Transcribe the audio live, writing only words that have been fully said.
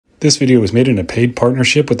This video was made in a paid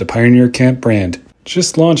partnership with the Pioneer Camp brand.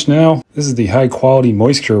 Just launched now. This is the high quality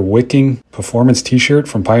moisture wicking performance t-shirt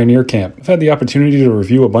from Pioneer Camp. I've had the opportunity to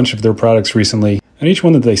review a bunch of their products recently, and each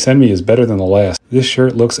one that they send me is better than the last. This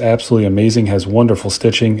shirt looks absolutely amazing, has wonderful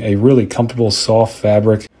stitching, a really comfortable soft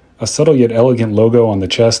fabric, a subtle yet elegant logo on the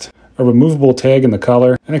chest, a removable tag in the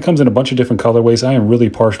collar, and it comes in a bunch of different colorways. I am really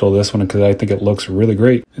partial to this one because I think it looks really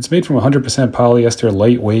great. It's made from 100% polyester,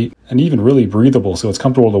 lightweight, and even really breathable, so it's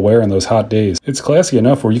comfortable to wear on those hot days. It's classy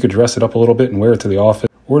enough where you could dress it up a little bit and wear it to the office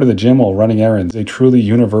or to the gym while running errands. A truly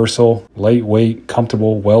universal, lightweight,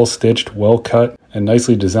 comfortable, well-stitched, well-cut, and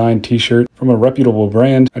nicely designed t-shirt from a reputable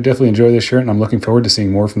brand. I definitely enjoy this shirt, and I'm looking forward to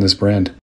seeing more from this brand.